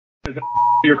Is that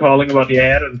you're calling about the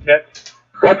ad or the text?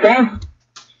 What's that?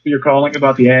 You're calling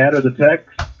about the ad or the text?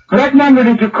 What number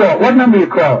did you call? What number you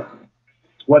call?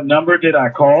 What number did I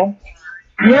call?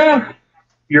 Yeah.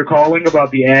 You're calling about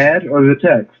the ad or the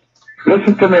text?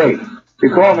 Listen to me.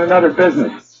 You're calling another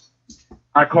business.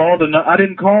 I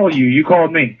didn't call you. You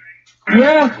called me.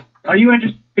 Yeah. Are you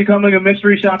interested in becoming a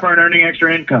mystery shopper and earning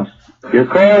extra income? You're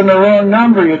calling the wrong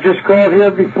number. You just called here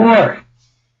before.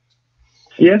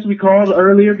 Yes, we called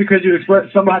earlier because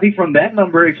somebody from that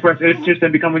number expressed interest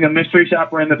in becoming a mystery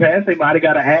shopper in the past. They might have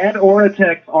got an ad or a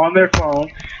text on their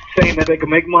phone saying that they could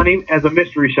make money as a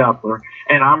mystery shopper.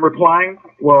 And I'm replying,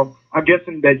 well, I'm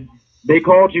guessing that they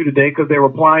called you today because they're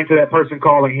replying to that person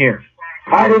calling here.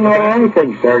 I didn't know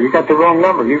anything, sir. You got the wrong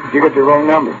number. You got the wrong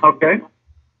number. Okay.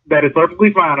 That is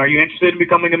perfectly fine. Are you interested in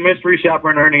becoming a mystery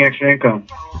shopper and earning extra income?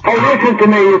 Hey, listen to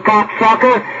me, you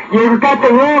cocksucker. You got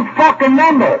the wrong fucking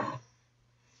number.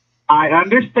 I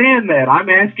understand that. I'm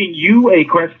asking you a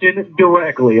question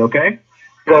directly, okay?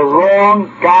 The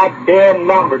wrong goddamn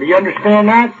number. Do you understand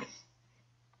that?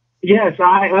 Yes,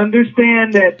 I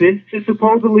understand that this is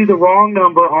supposedly the wrong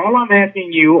number. All I'm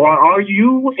asking you are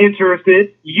you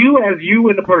interested, you as you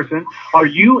and the person, are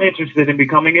you interested in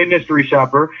becoming a mystery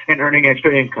shopper and earning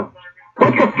extra income?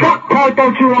 What the fuck part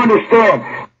don't you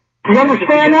understand? Do you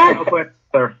understand that?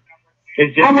 Sir.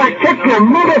 I'm gonna kick your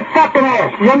motherfucking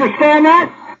ass. Do you understand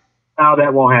that? No,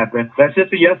 that won't happen. That's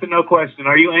just a yes or no question.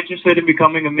 Are you interested in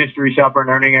becoming a mystery shopper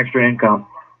and earning extra income?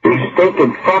 You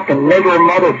stinking fucking nigger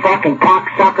motherfucking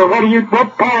cocksucker.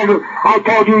 What part of I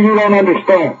told you you don't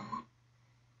understand?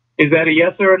 Is that a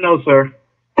yes or a no, sir?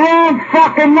 Wrong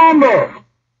fucking number.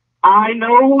 I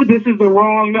know this is the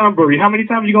wrong number. How many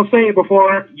times are you going to say it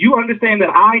before you understand that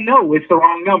I know it's the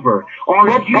wrong number? Or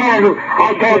what part of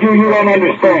I told you you don't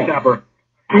understand?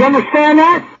 Do you understand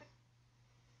that?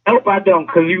 Nope, I don't,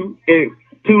 because you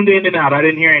tuned in and out. I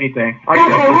didn't hear anything. That's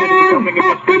the wrong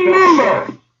fucking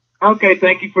number. Okay,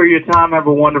 thank you for your time. Have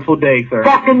a wonderful day, sir.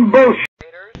 Fucking bullshit.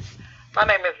 My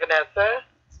name is Vanessa,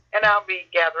 and I'll be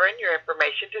gathering your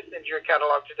information to send you a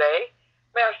catalog today.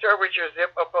 May I start with your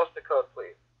zip or postal code,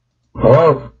 please?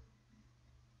 Hello?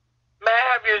 May I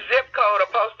have your zip code or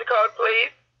postal code,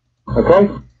 please? Okay.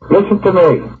 Listen to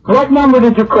me. What number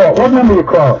did you call? What number you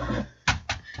call?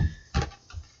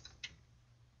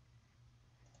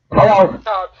 Hello?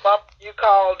 You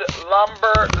called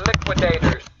Lumber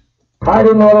Liquidators. I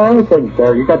didn't know anything,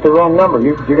 sir. You got the wrong number.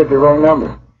 You got the wrong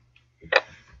number.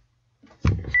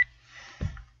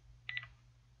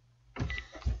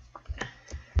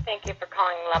 Thank you for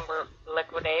calling Lumber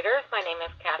Liquidators. My name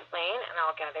is Kathleen, and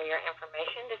I'll gather your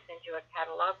information to send you a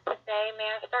catalog today. May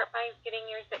I start by getting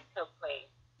your zip code, please?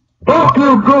 Fuck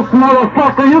you, goof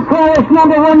motherfucker. You call this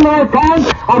number one more time,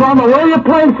 I don't know where your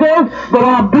place is, but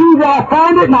I'll be there, I'll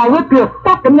find it, and I'll rip your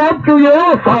fucking neck through your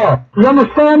asshole. You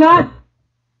understand that?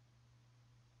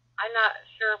 I'm not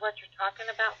sure what you're talking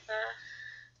about, sir.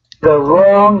 The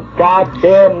wrong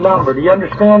goddamn number. Do you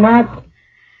understand that?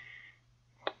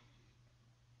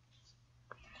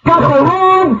 Got the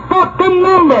wrong fucking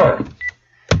number.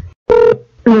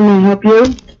 Let me help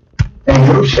you.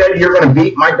 And you said you're going to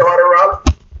beat my daughter up?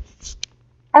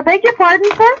 I beg your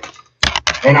pardon, sir?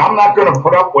 And I'm not going to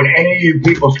put up with any of you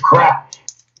people's crap.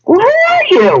 Who are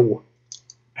you?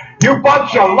 You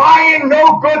bunch of lying,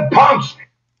 no good punks.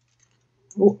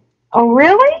 Oh,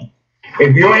 really?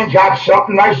 If you ain't got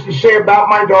something nice to say about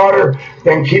my daughter,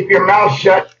 then keep your mouth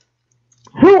shut.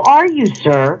 Who are you,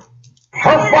 sir?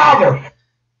 Her father.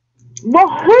 Well,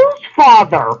 whose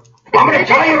father? I'm going to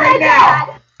tell you right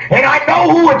now. And I know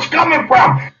who it's coming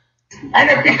from. And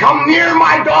if you come near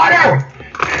my daughter,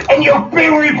 and you'll be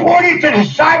reported to the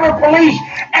cyber police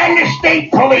and the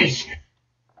state police.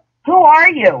 Who are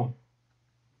you?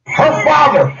 Her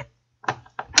father.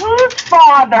 Whose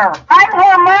father? I'm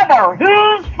her mother.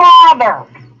 Whose father?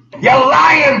 You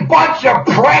lying bunch of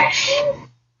pricks.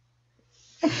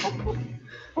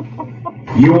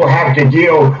 You will have to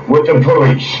deal with the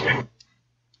police.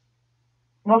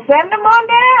 Well, send them on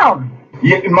down.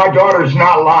 My daughter's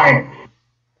not lying.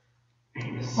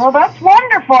 Well, that's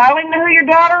wonderful. I don't even know who your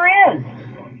daughter is.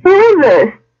 Who is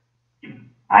this?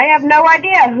 I have no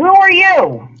idea. Who are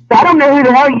you? I don't know who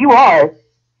the hell you are.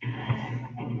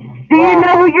 Do you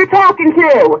know who you're talking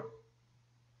to?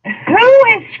 Who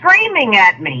is screaming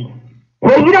at me?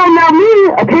 Well, you don't know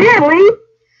me, apparently.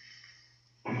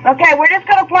 Okay, we're just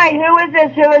going to play Who is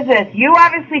this, who is this? You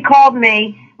obviously called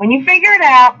me. When you figure it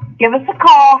out, give us a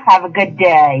call. Have a good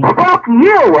day. Fuck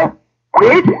you,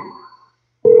 bitch.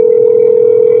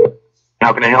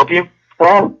 How can I help you?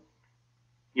 Hello?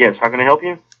 Yes, how can I help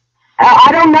you? I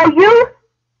don't know you.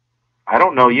 I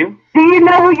don't know you. Do you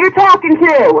know who you're talking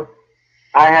to?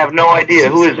 I have no idea.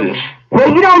 Who is this? Well,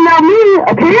 you don't know me,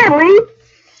 apparently.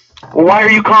 Well, why are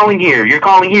you calling here? You're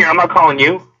calling here. I'm not calling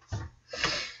you.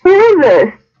 Who is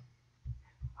this?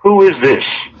 Who is this?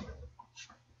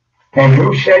 And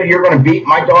who said you're going to beat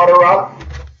my daughter up?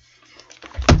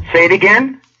 Say it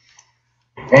again?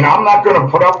 And I'm not going to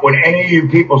put up with any of you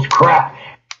people's crap.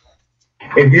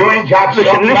 If you ain't got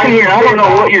something Listen here, I don't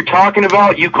know what you're talking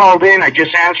about. You called in, I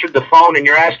just answered the phone, and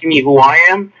you're asking me who I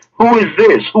am? Who is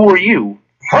this? Who are you?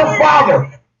 Her father.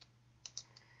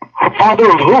 Her father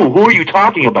of who? Who are you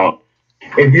talking about?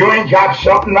 If you ain't got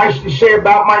something nice to say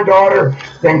about my daughter,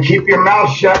 then keep your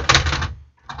mouth shut.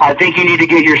 I think you need to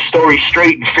get your story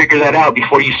straight and figure that out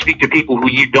before you speak to people who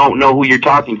you don't know who you're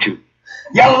talking to.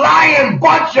 You lying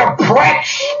bunch of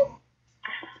pricks!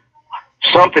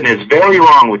 Something is very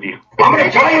wrong with you. I'm going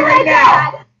to tell you right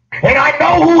now. And I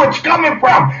know who it's coming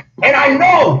from. And I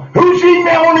know who's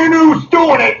emailing and who's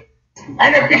doing it.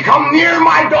 And if you come near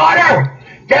my daughter,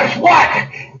 guess what?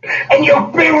 And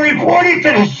you'll be reported to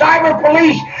the cyber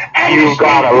police and You've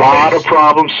got a lot of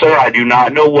problems, sir. I do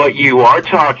not know what you are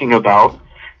talking about.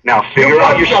 Now figure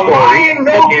out your story,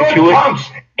 look into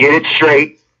it, get it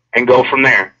straight, and go from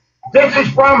there. This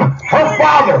is from her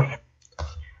father.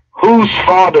 Whose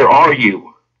father are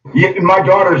you? My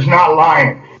daughter's not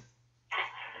lying.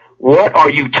 What are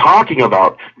you talking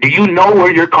about? Do you know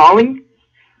where you're calling?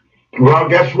 Well,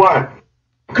 guess what?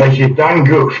 Because you done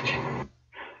goofed.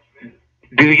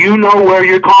 Do you know where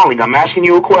you're calling? I'm asking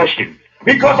you a question.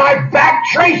 Because I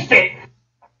back-traced it.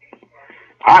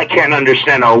 I can't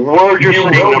understand a word you're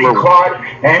saying. You will be caught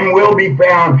and will be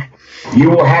bound. You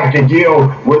will have to deal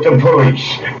with the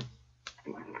police.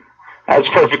 That's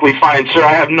perfectly fine, sir.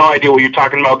 I have no idea what you're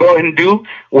talking about. Go ahead and do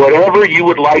whatever you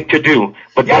would like to do.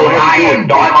 But go ahead and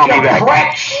do it. Don't call me back.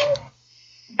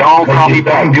 Don't call me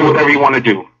back. Do whatever you want to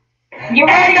do.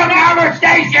 End of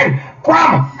conversation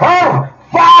from her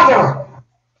father.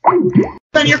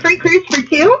 On your free cruise for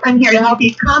two, I'm here to help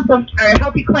you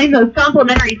claim those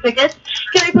complimentary tickets.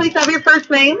 Can I please have your first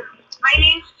name? My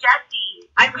name's Jessie.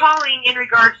 I'm calling in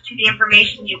regards to the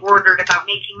information you ordered about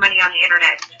making money on the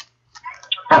internet.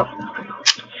 Oh.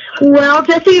 Well,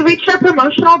 Jessie, you reached our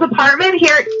promotional department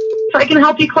here, so I can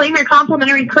help you claim your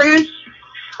complimentary cruise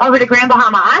over to Grand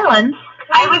Bahama Island.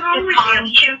 I was just calling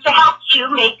you to help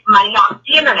you make money off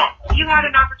the internet. You had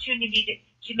an opportunity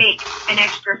to make an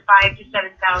extra $5,000 to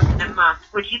 $7,000 a month.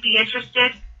 Would you be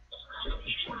interested?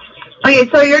 Okay,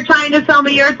 so you're trying to sell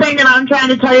me your thing, and I'm trying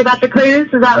to tell you about the cruise?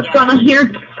 Is that what's going on here?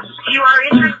 You are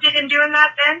interested in doing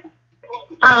that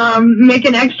then?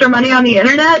 Making extra money on the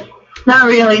internet? Not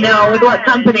really, no. With what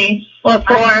company? What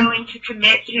for? Are you going to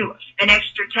commit to an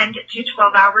extra 10 to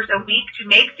 12 hours a week to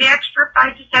make the extra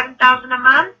 $5,000 to $7,000 a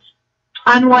month?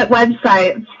 On what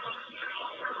website?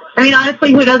 I mean,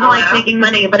 honestly, who doesn't like making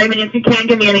money? But I mean, if you can't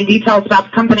give me any details about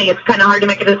the company, it's kind of hard to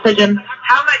make a decision.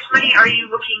 How much money are you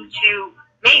looking to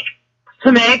make?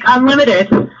 To make? Unlimited.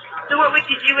 So what would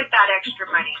you do with that extra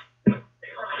money?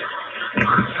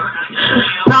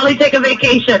 Probably take a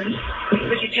vacation.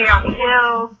 Would you pay off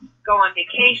bills, go on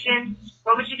vacation?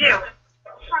 What would you do?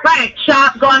 Right,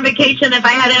 shop, go on vacation. If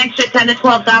I had an extra $10,000 to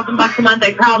 $12,000 a month,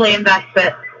 I'd probably invest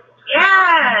it.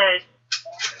 Yes.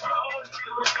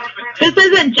 This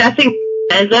isn't Jessie,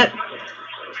 is it?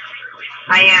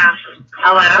 I am.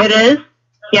 Hello? It is?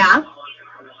 Yeah?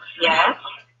 Yes.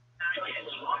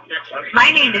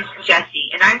 My name is Jessie,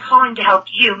 and I'm calling to help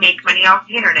you make money off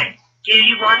the internet. Do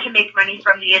you want to make money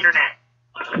from the internet?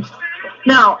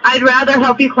 No, I'd rather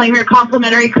help you claim your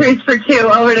complimentary cruise for two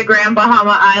over to Grand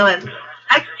Bahama Island.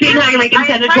 See how you're making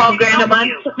 10 to 12 grand a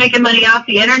month making money off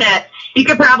the internet. You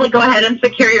could probably go ahead and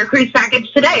secure your cruise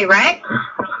package today, right?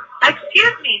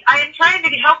 Excuse me, I am trying to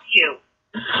help you.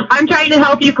 I'm trying to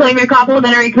help you claim your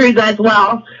complimentary cruise as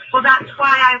well. Well, that's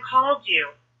why I called you.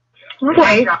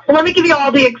 Okay, well, let me give you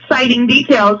all the exciting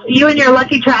details. You and your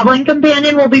lucky traveling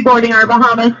companion will be boarding our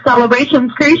Bahamas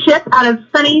Celebrations cruise ship out of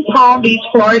sunny Palm Beach,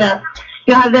 Florida.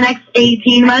 You'll have the next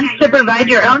 18 months to provide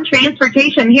your own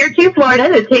transportation here to Florida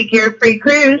to take your free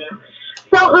cruise.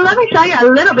 So let me tell you a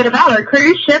little bit about our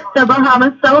cruise ship, the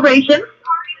Bahamas Celebration.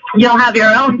 You'll have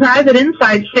your own private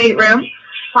inside stateroom.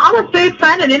 All the food,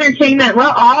 fun, and entertainment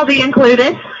will all be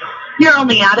included. Your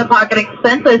only out-of-pocket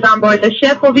expenses on board the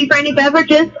ship will be for any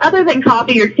beverages other than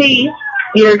coffee or tea,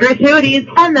 your gratuities,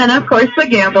 and then, of course, the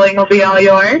gambling will be all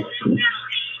yours.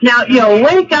 Now, you'll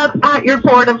wake up at your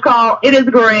port of call. It is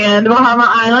Grand Bahama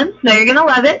Island. Now, you're going to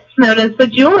love it. It's known as the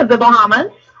Jewel of the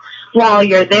Bahamas. While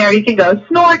you're there, you can go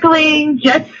snorkeling,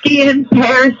 jet skiing,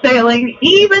 parasailing,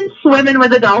 even swimming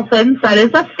with the dolphins. That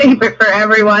is a favorite for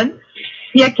everyone.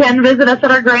 You can visit us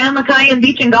at our Grand Macayan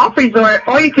Beach and Golf Resort,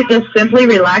 or you could just simply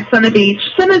relax on the beach.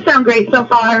 Doesn't it sound great so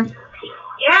far?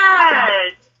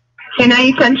 Yes. Okay, now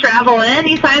you can travel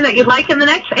anytime that you'd like in the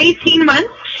next 18 months.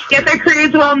 Yet the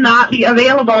cruise will not be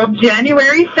available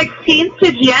January 16th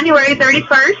to January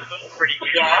 31st.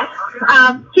 Yes.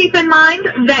 Keep in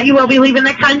mind that you will be leaving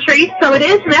the country, so it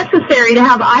is necessary to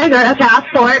have either a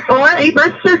passport or a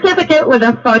birth certificate with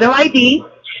a photo ID.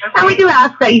 Okay. And we do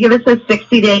ask that you give us a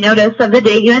 60-day notice of the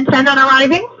date you intend on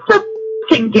arriving, so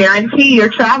we can guarantee your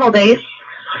travel dates.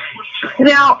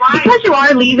 Now, because you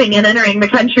are leaving and entering the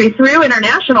country through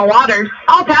international waters,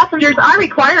 all passengers are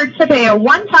required to pay a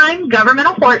one-time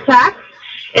governmental port tax.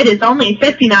 It is only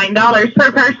 $59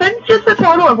 per person, just a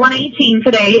total of $118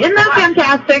 today. Isn't that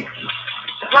fantastic?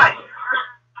 What?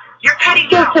 You're cutting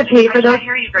Just out. to pay for I those can't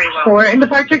hear you very well. port and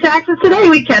departure taxes today,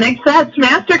 we can accept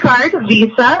MasterCard,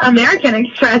 Visa, American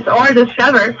Express, or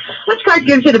Discover. Which card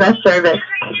gives you the best service?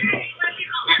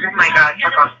 Oh my God.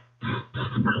 Fuck off.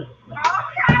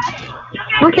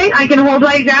 Okay, I can hold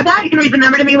while you grab that. You can read the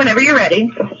number to me whenever you're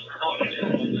ready.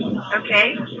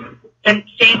 Okay. The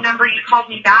same number you called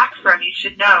me back from, you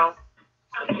should know.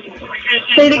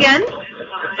 Say it again.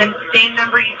 The same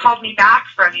number you called me back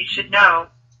from, you should know.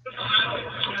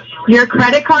 Your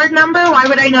credit card number? Why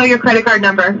would I know your credit card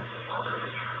number?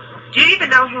 Do you even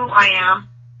know who I am?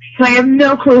 I have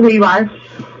no clue who you are.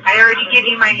 I already gave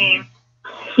you my name.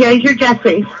 Yeah, you're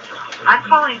Jesse. I'm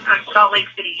calling from Salt Lake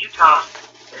City, Utah.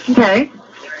 Okay.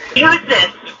 Who is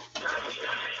this?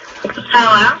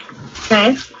 Hello?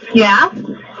 Okay. Yeah?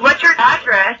 What's your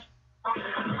address?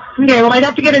 Okay, well, I'd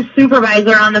have to get a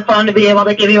supervisor on the phone to be able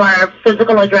to give you our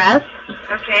physical address.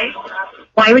 Okay.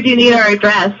 Why would you need our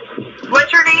address?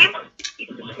 What's your name?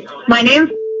 My name's...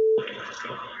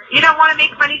 You don't want to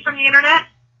make money from the internet?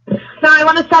 No, I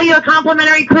want to sell you a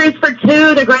complimentary cruise for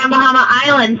two to Grand Bahama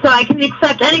Island, so I can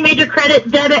accept any major credit,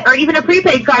 debit, or even a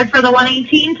prepaid card for the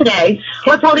 $118 today.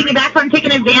 What's holding you back from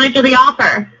taking advantage of the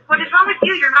offer? What is wrong with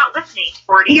you? You're not listening,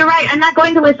 Forty. You're right. I'm not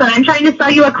going to listen. I'm trying to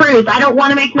sell you a cruise. I don't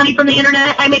want to make money from the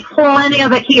internet. I make plenty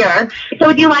of it here. So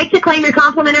would you like to claim your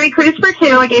complimentary cruise for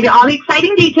two? I gave you all the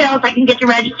exciting details. I can get you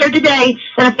registered today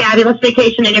and a fabulous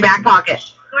vacation in your back pocket.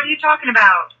 What are you talking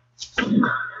about?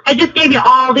 I just gave you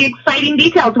all the exciting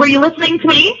details. Were you listening to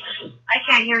me? I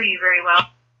can't hear you very well.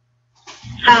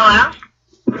 Hello?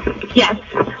 Yes.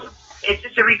 Is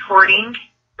this a recording?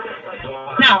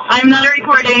 No, I'm not a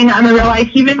recording. I'm a real-life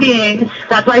human being.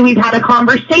 That's why we've had a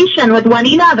conversation with one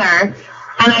another, and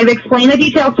I've explained the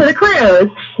details to the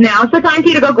cruise. Now's the time for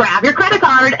you to go grab your credit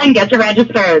card and get you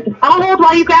registered. I'll hold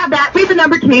while you grab that. Read the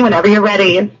number to me whenever you're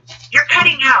ready. You're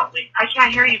cutting out. I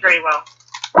can't hear you very well.